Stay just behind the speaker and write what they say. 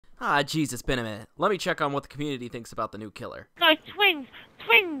Ah, jeez, it's been a minute. Let me check on what the community thinks about the new killer. No, twins!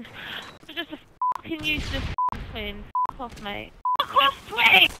 Twins! They're just a fucking useless twin. Fuck off, mate. Fuck off,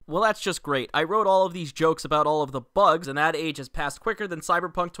 twins! Well, that's just great. I wrote all of these jokes about all of the bugs, and that age has passed quicker than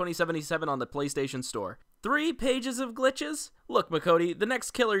Cyberpunk 2077 on the PlayStation Store. 3 pages of glitches? Look, McCote, the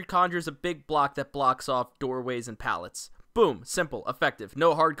next killer conjures a big block that blocks off doorways and pallets. Boom, simple, effective,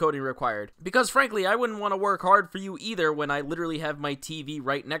 no hard coding required. Because frankly, I wouldn't want to work hard for you either when I literally have my TV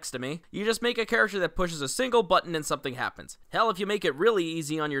right next to me. You just make a character that pushes a single button and something happens. Hell, if you make it really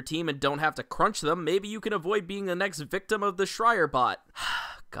easy on your team and don't have to crunch them, maybe you can avoid being the next victim of the Schreier bot.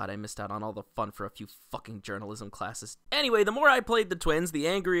 God, I missed out on all the fun for a few fucking journalism classes. Anyway, the more I played the twins, the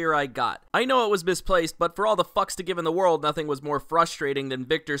angrier I got. I know it was misplaced, but for all the fucks to give in the world, nothing was more frustrating than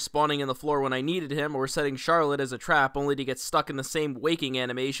Victor spawning in the floor when I needed him, or setting Charlotte as a trap only to get stuck in the same waking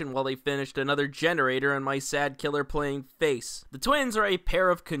animation while they finished another generator and my sad killer playing face. The twins are a pair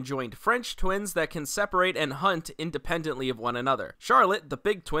of conjoined French twins that can separate and hunt independently of one another. Charlotte, the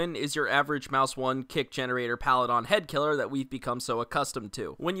big twin, is your average mouse 1 kick generator pallet on head killer that we've become so accustomed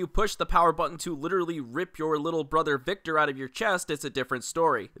to. When you push the power button to literally rip your little brother Victor out of your chest, it's a different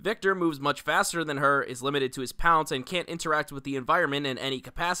story. Victor moves much faster than her, is limited to his pounce, and can't interact with the environment in any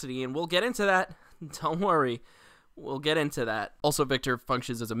capacity, and we'll get into that. Don't worry. We'll get into that. Also, Victor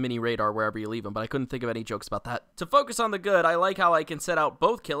functions as a mini radar wherever you leave him, but I couldn't think of any jokes about that. To focus on the good, I like how I can set out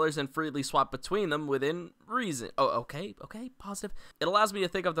both killers and freely swap between them within reason. Oh, okay, positive. It allows me to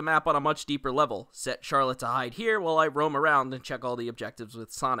think of the map on a much deeper level. Set Charlotte to hide here while I roam around and check all the objectives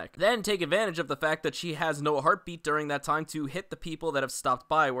with Sonic. Then take advantage of the fact that she has no heartbeat during that time to hit the people that have stopped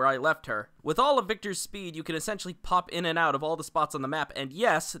by where I left her. With all of Victor's speed, you can essentially pop in and out of all the spots on the map, and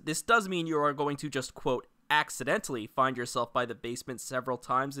yes, this does mean you are going to just, quote, accidentally find yourself by the basement several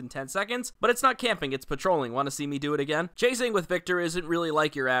times in 10 seconds, but it's not camping, it's patrolling. Want to see me do it again? Chasing with Victor isn't really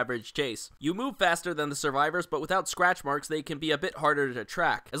like your average chase. You move faster than the survivors, but without scratch marks, they can be a bit harder to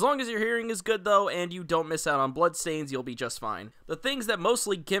track. As long as your hearing is good though, and you don't miss out on bloodstains, you'll be just fine. The things that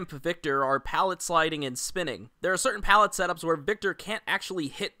mostly gimp Victor are pallet sliding and spinning. There are certain pallet setups where Victor can't actually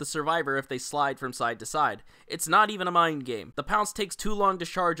hit the survivor if they slide from side to side. It's not even a mind game. The pounce takes too long to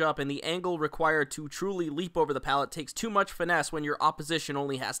charge up, and the angle required to truly leap over the pallet takes too much finesse when your opposition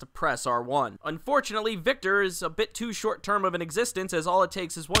only has to press R1. Unfortunately, Victor is a bit too short term of an existence, as all it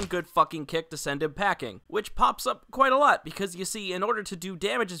takes is one good fucking kick to send him packing. Which pops up quite a lot, because you see, in order to do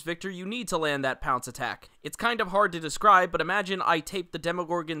damage as Victor, you need to land that pounce attack. It's kind of hard to describe, but imagine I taped the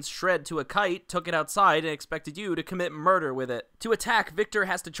Demogorgon's shred to a kite, took it outside, and expected you to commit murder with it. To attack, Victor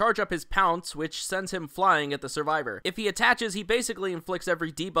has to charge up his pounce, which sends him flying at the survivor. If he attaches, he basically inflicts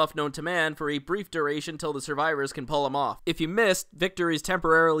every debuff known to man for a brief duration till the survivors can pull him off. If you missed, Victor is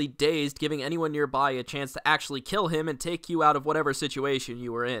temporarily dazed, giving anyone nearby a chance to actually kill him and take you out of whatever situation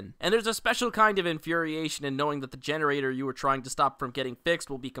you were in. And there's a special kind of infuriation in knowing that the generator you were trying to stop from getting fixed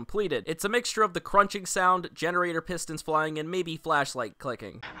will be completed. It's a mixture of the crunching sound, generator pistons flying, and maybe flashlight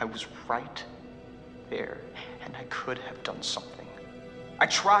clicking. I was right there, and I could have done something. I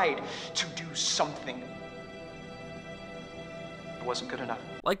tried to do something. It wasn't good enough.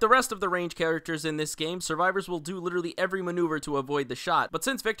 Like the rest of the range characters in this game, survivors will do literally every maneuver to avoid the shot, but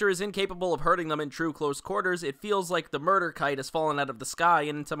since Victor is incapable of hurting them in true close quarters, it feels like the murder kite has fallen out of the sky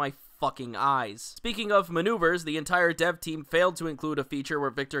and into my fucking eyes. Speaking of maneuvers, the entire dev team failed to include a feature where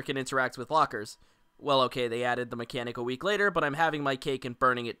Victor can interact with lockers. Well, okay, they added the mechanic a week later, but I'm having my cake and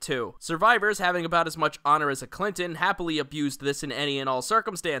burning it too. Survivors, having about as much honor as a Clinton, happily abused this in any and all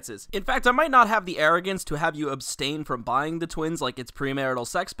circumstances. In fact, I might not have the arrogance to have you abstain from buying the twins like it's premarital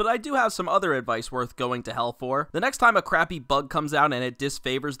sex, but I do have some other advice worth going to hell for. The next time a crappy bug comes out and it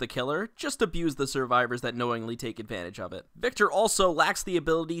disfavors the killer, just abuse the survivors that knowingly take advantage of it. Victor also lacks the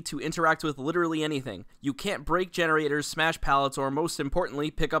ability to interact with literally anything. You can't break generators, smash pallets, or most importantly,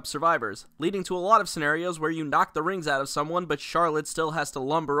 pick up survivors, leading to a lot of scenarios where you knock the rings out of someone, but Charlotte still has to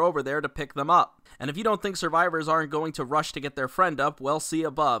lumber over there to pick them up. And if you don't think survivors aren't going to rush to get their friend up, well, see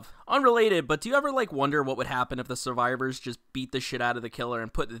above. Unrelated, but do you ever wonder what would happen if the survivors just beat the shit out of the killer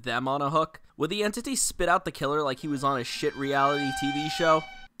and put them on a hook? Would the entity spit out the killer like he was on a shit reality TV show?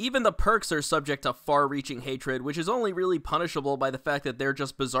 Even the perks are subject to far-reaching hatred, which is only really punishable by the fact that they're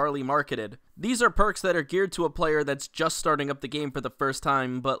just bizarrely marketed. These are perks that are geared to a player that's just starting up the game for the first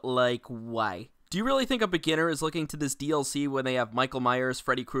time, but why? Do you really think a beginner is looking to this DLC when they have Michael Myers,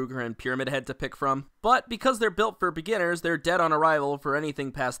 Freddy Krueger, and Pyramid Head to pick from? But because they're built for beginners, they're dead on arrival for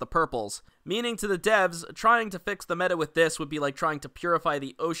anything past the purples. Meaning to the devs, trying to fix the meta with this would be like trying to purify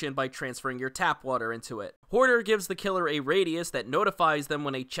the ocean by transferring your tap water into it. Hoarder gives the killer a radius that notifies them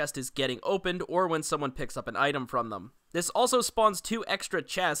when a chest is getting opened or when someone picks up an item from them. This also spawns 2 extra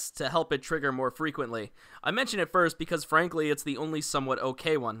chests to help it trigger more frequently. I mention it first because frankly it's the only somewhat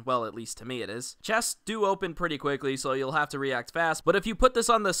okay one, well at least to me it is. Chests do open pretty quickly so you'll have to react fast, but if you put this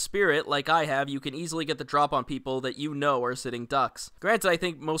on the spirit like I have, you can easily get the drop on people that you know are sitting ducks. Granted, I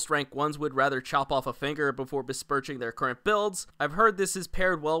think most rank 1s would rather chop off a finger before besmirching their current builds. I've heard this is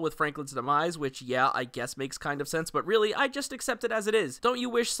paired well with Franklin's demise, which yeah, I guess makes kind of sense, but really I just accept it as it is. Don't you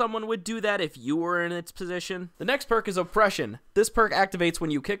wish someone would do that if you were in its position? The next perk is Oppression. This perk activates when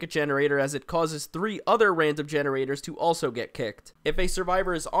you kick a generator as it causes 3 other random generators to also get kicked. If a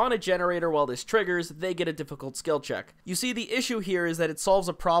survivor is on a generator while this triggers, they get a difficult skill check. You see, the issue here is that it solves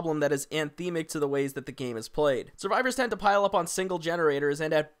a problem that is anthemic to the ways that the game is played. Survivors tend to pile up on single generators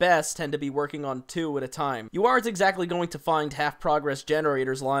and at best tend to be working on 2 at a time. You aren't exactly going to find half-progress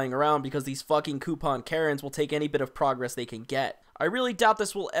generators lying around because these fucking coupon Karens will take any bit of progress they can get. I really doubt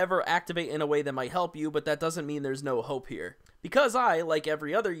this will ever activate in a way that might help you, but that doesn't mean there's no hope here. Because I, like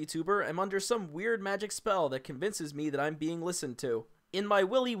every other YouTuber, am under some weird magic spell that convinces me that I'm being listened to. In my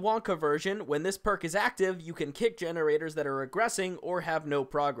Willy Wonka version, when this perk is active, you can kick generators that are regressing or have no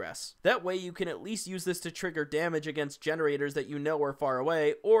progress. That way you can at least use this to trigger damage against generators that you know are far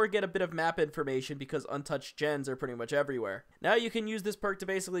away, or get a bit of map information because untouched gens are pretty much everywhere. Now you can use this perk to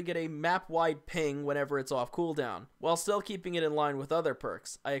basically get a map-wide ping whenever it's off cooldown, while still keeping it in line with other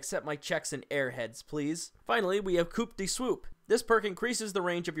perks. I accept my checks and airheads, please. Finally, we have Coup de Swoop. This perk increases the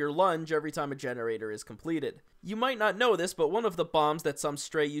range of your lunge every time a generator is completed. You might not know this, but one of the bombs that some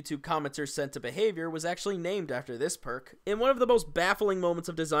stray YouTube commenters sent to Behavior was actually named after this perk. In one of the most baffling moments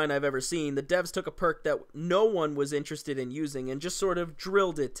of design I've ever seen, the devs took a perk that no one was interested in using and just sort of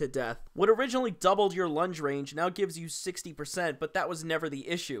drilled it to death. What originally doubled your lunge range now gives you 60%, but that was never the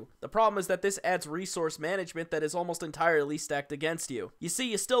issue. The problem is that this adds resource management that is almost entirely stacked against you. You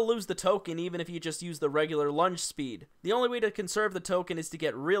see, you still lose the token even if you just use the regular lunge speed. The only way to conserve the token is to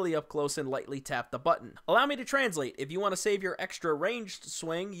get really up close and lightly tap the button. Allow me to translate. If you want to save your extra ranged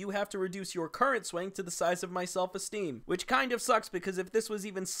swing, you have to reduce your current swing to the size of my self-esteem, which kind of sucks because if this was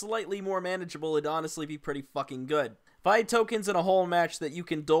even slightly more manageable, it'd honestly be pretty fucking good. 5 tokens in a whole match that you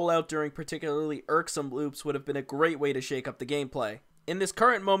can dole out during particularly irksome loops would have been a great way to shake up the gameplay. In this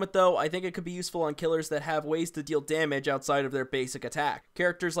current moment though, I think it could be useful on killers that have ways to deal damage outside of their basic attack.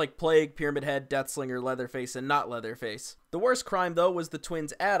 Characters like Plague, Pyramid Head, Deathslinger, Leatherface, and not Leatherface. The worst crime though was the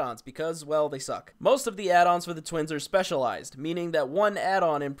Twins add-ons because, well, they suck. Most of the add-ons for the Twins are specialized, meaning that one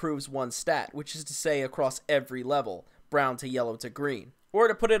add-on improves one stat, which is to say across every level, brown to yellow to green. Or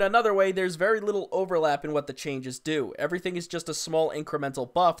to put it another way, there's very little overlap in what the changes do. Everything is just a small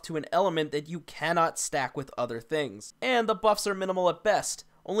incremental buff to an element that you cannot stack with other things. And the buffs are minimal at best,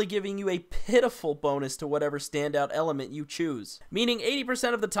 only giving you a pitiful bonus to whatever standout element you choose. Meaning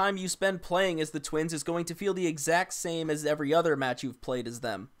 80% of the time you spend playing as the Twins is going to feel the exact same as every other match you've played as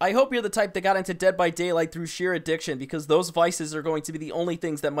them. I hope you're the type that got into Dead by Daylight through sheer addiction, because those vices are going to be the only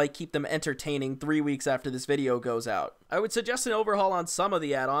things that might keep them entertaining 3 weeks after this video goes out. I would suggest an overhaul on some of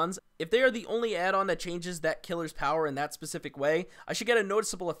the add-ons. If they are the only add-on that changes that killer's power in that specific way, I should get a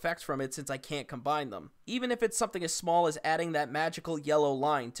noticeable effect from it since I can't combine them. Even if it's something as small as adding that magical yellow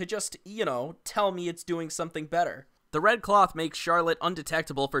line to just, you know, tell me it's doing something better. The red cloth makes Charlotte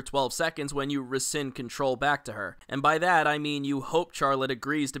undetectable for 12 seconds when you rescind control back to her, and by that I mean you hope Charlotte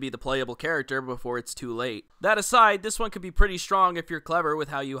agrees to be the playable character before it's too late. That aside, this one could be pretty strong if you're clever with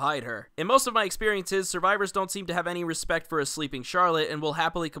how you hide her. In most of my experiences, survivors don't seem to have any respect for a sleeping Charlotte and will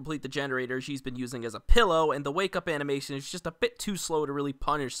happily complete the generator she's been using as a pillow, and the wake up animation is just a bit too slow to really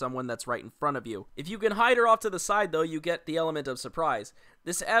punish someone that's right in front of you. If you can hide her off to the side though, you get the element of surprise.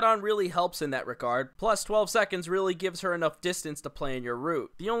 This add-on really helps in that regard, plus 12 seconds really gives her enough distance to play in your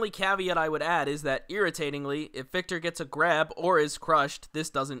route. The only caveat I would add is that, irritatingly, if Victor gets a grab or is crushed, this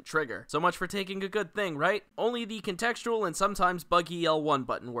doesn't trigger. So much for taking a good thing, right? Only the contextual and sometimes buggy L1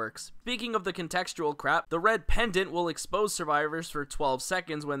 button works. Speaking of the contextual crap, the red pendant will expose survivors for 12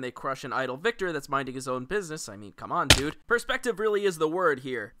 seconds when they crush an idle Victor that's minding his own business. I mean, come on, dude. Perspective really is the word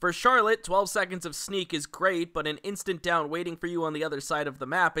here. For Charlotte, 12 seconds of sneak is great, but an instant down waiting for you on the other side of the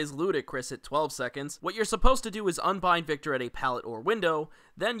map is ludicrous at 12 seconds. What you're supposed to do is unbind Victor at a pallet or window,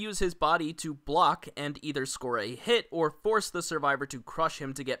 then use his body to block and either score a hit or force the survivor to crush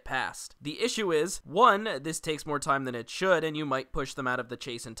him to get past. The issue is, 1, this takes more time than it should and you might push them out of the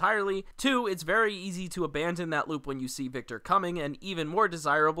chase entirely. 2, it's very easy to abandon that loop when you see Victor coming, and even more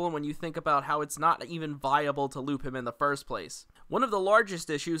desirable when you think about how it's not even viable to loop him in the first place. One of the largest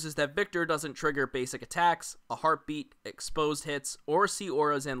issues is that Victor doesn't trigger basic attacks, a heartbeat, exposed hits, or see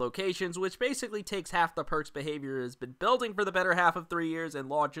auras and locations, which basically takes half the perk's behavior has been building for the better half of 3 years and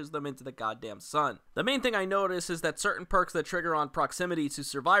launches them into the goddamn sun. The main thing I notice is that certain perks that trigger on proximity to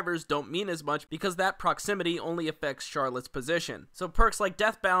survivors don't mean as much because that proximity only affects Charlotte's position. So perks like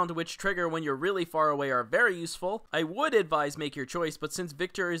Deathbound, which trigger when you're really far away, are very useful. I would advise make your choice, but since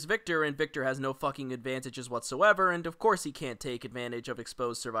Victor is Victor and Victor has no fucking advantages whatsoever, and of course he can't take advantage of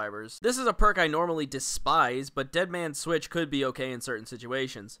exposed survivors. This is a perk I normally despise, but Dead Man's Switch could be okay in certain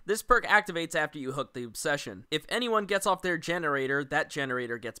situations. This perk activates after you hook the obsession. If anyone gets off their generator, that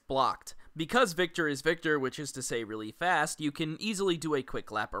generator gets blocked. Because Victor is Victor, which is to say really fast, you can easily do a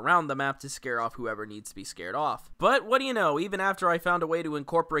quick lap around the map to scare off whoever needs to be scared off. But what do you know, even after I found a way to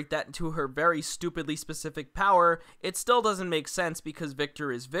incorporate that into her very stupidly specific power, it still doesn't make sense because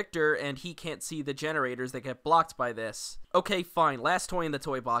Victor is Victor and he can't see the generators that get blocked by this. Okay, fine, last toy in the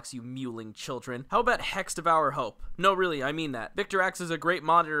toy box, you mewling children. How about Hex Devour Hope? No, really, I mean that. Victor acts as a great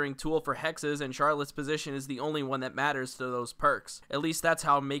monitoring tool for hexes, and Charlotte's position is the only one that matters to those perks. At least that's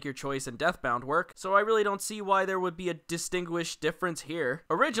how Make Your Choice and Deathbound work, so I really don't see why there would be a distinguished difference here.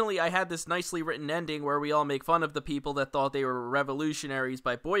 Originally, I had this nicely written ending where we all make fun of the people that thought they were revolutionaries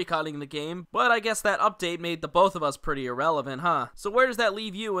by boycotting the game, but I guess that update made the both of us pretty irrelevant, huh? So where does that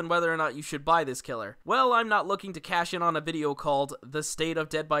leave you and whether or not you should buy this killer? Well, I'm not looking to cash in on a video called The State of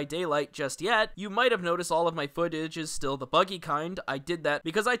Dead by Daylight just yet. You might have noticed all of my footage is still the buggy kind. I did that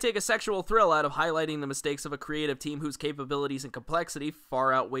because I take a sexual thrill out of highlighting the mistakes of a creative team whose capabilities and complexity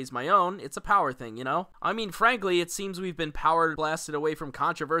far outweighs my own. It's a power thing, you know? I mean, frankly, it seems we've been power blasted away from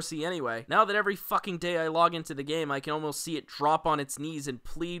controversy anyway. Now that every fucking day I log into the game, I can almost see it drop on its knees and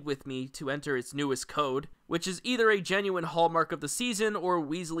plead with me to enter its newest code, which is either a genuine hallmark of the season or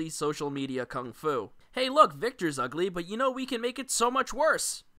Weasley social media kung fu. Hey look, Victor's ugly, but you know we can make it so much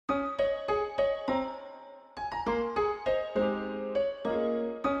worse.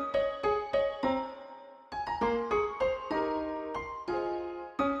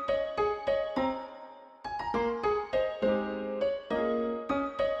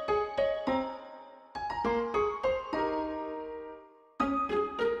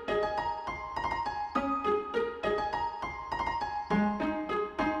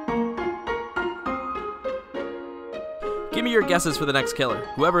 Give me your guesses for the next killer.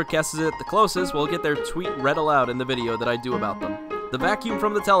 Whoever guesses it the closest will get their tweet read aloud in the video that I do about them. The vacuum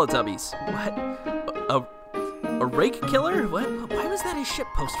from the Teletubbies. What? A rake killer? What? Why was that a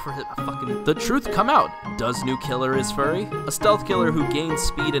shitpost for a fucking... The truth come out. Does new killer is furry? A stealth killer who gains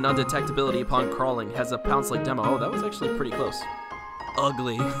speed and undetectability upon crawling has a pounce-like demo. Oh, that was actually pretty close.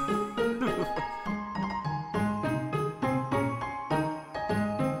 Ugly.